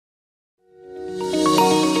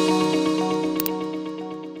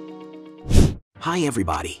Hi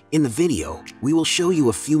everybody, in the video, we will show you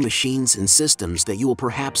a few machines and systems that you will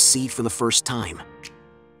perhaps see for the first time.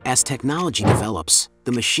 As technology develops,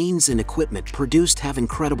 the machines and equipment produced have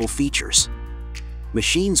incredible features.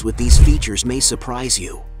 Machines with these features may surprise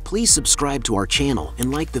you. Please subscribe to our channel and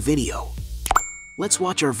like the video. Let's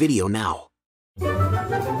watch our video now.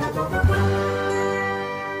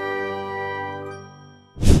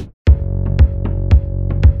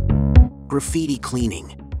 Graffiti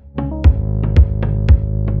cleaning.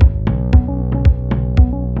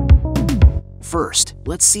 First,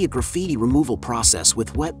 let's see a graffiti removal process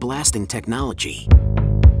with wet blasting technology.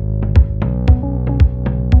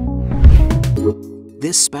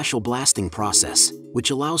 This special blasting process, which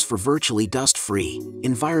allows for virtually dust-free,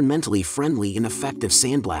 environmentally friendly and effective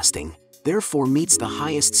sandblasting, therefore meets the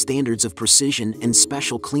highest standards of precision and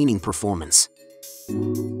special cleaning performance.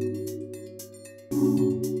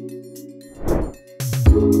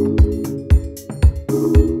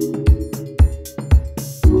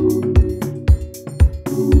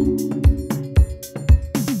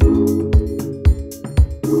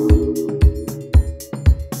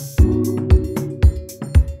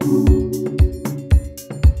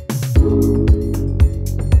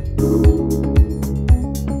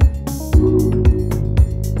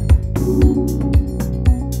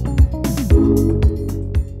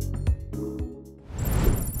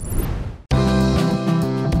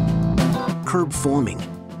 Curb forming.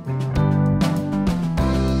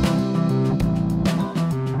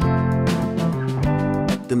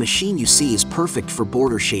 The machine you see is perfect for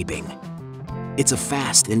border shaping. It's a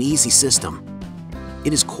fast and easy system.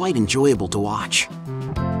 It is quite enjoyable to watch.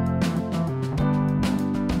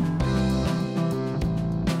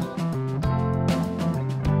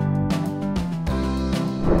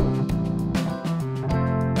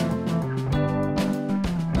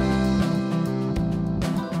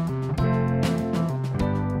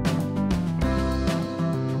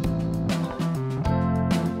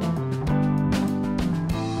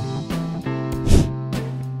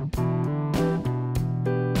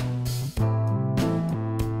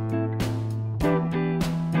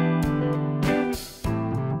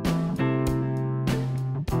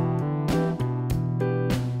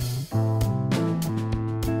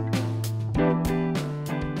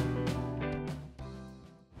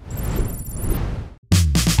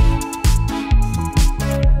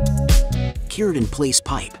 Cured in place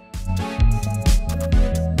pipe.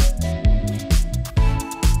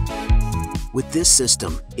 With this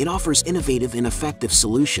system, it offers innovative and effective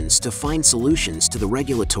solutions to find solutions to the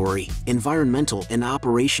regulatory, environmental and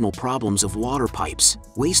operational problems of water pipes,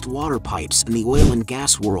 wastewater pipes and the oil and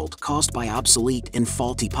gas world caused by obsolete and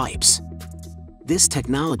faulty pipes. This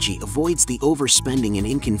technology avoids the overspending and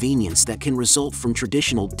inconvenience that can result from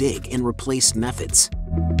traditional dig and replace methods.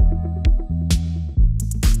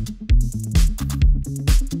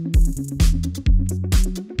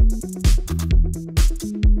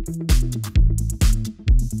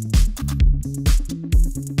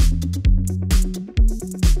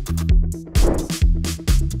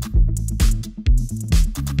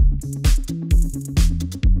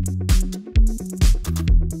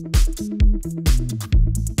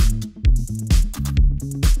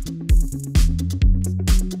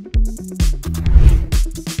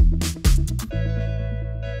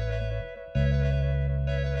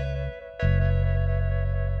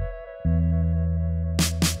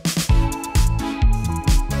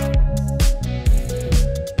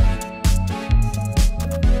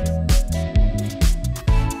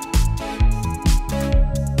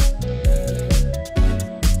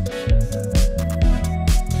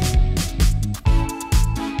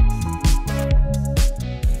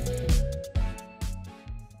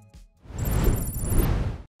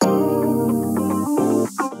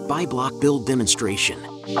 Block build demonstration.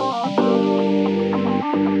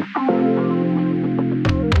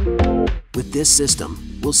 With this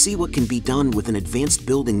system, we'll see what can be done with an advanced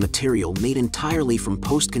building material made entirely from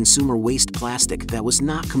post-consumer waste plastic that was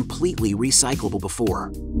not completely recyclable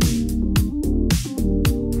before.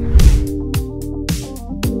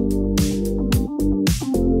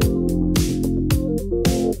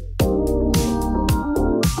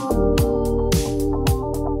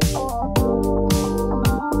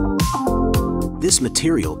 This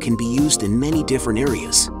material can be used in many different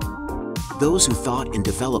areas. Those who thought and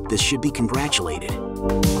developed this should be congratulated.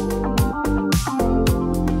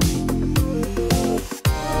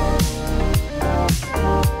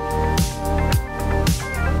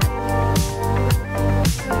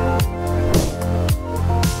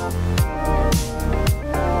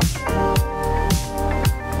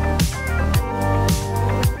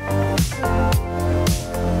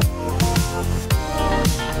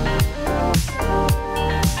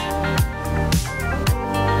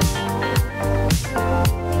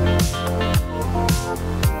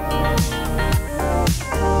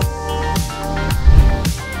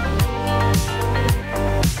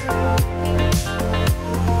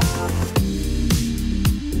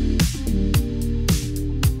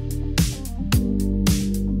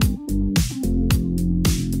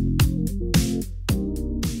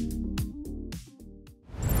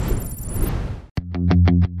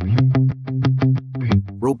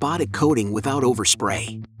 robotic coating without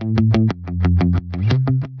overspray.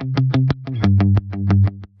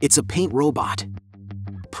 It's a paint robot.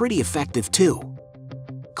 Pretty effective too.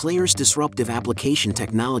 Qlayers' disruptive application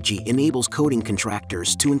technology enables coating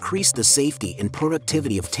contractors to increase the safety and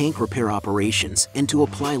productivity of tank repair operations and to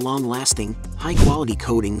apply long-lasting, high-quality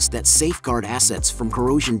coatings that safeguard assets from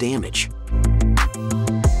corrosion damage.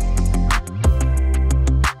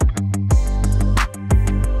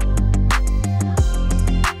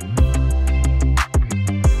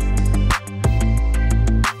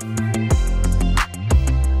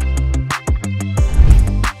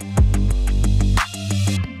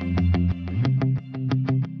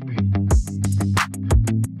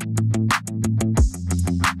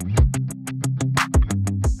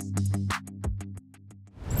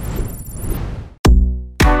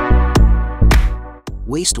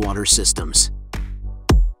 Wastewater systems.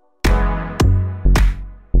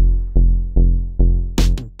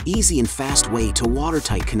 Easy and fast way to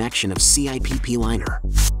watertight connection of CIPP liner.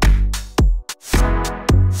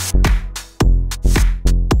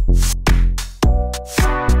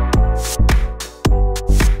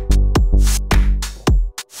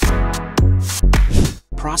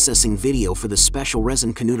 Processing video for the special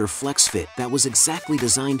resin conductor flex fit that was exactly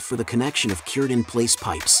designed for the connection of cured-in-place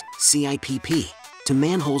pipes, CIPP, to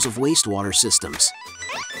manholes of wastewater systems.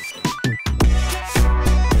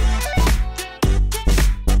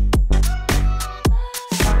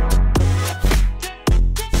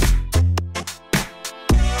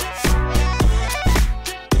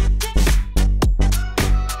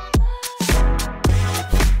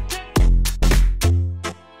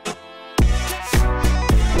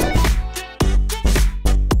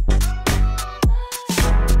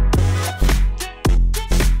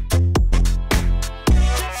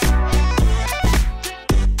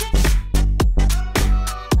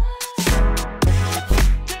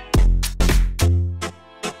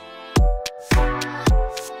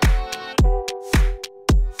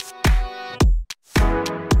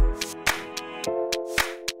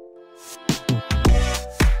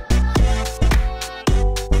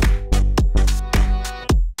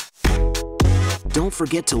 Don't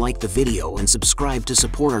forget to like the video and subscribe to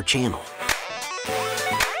support our channel.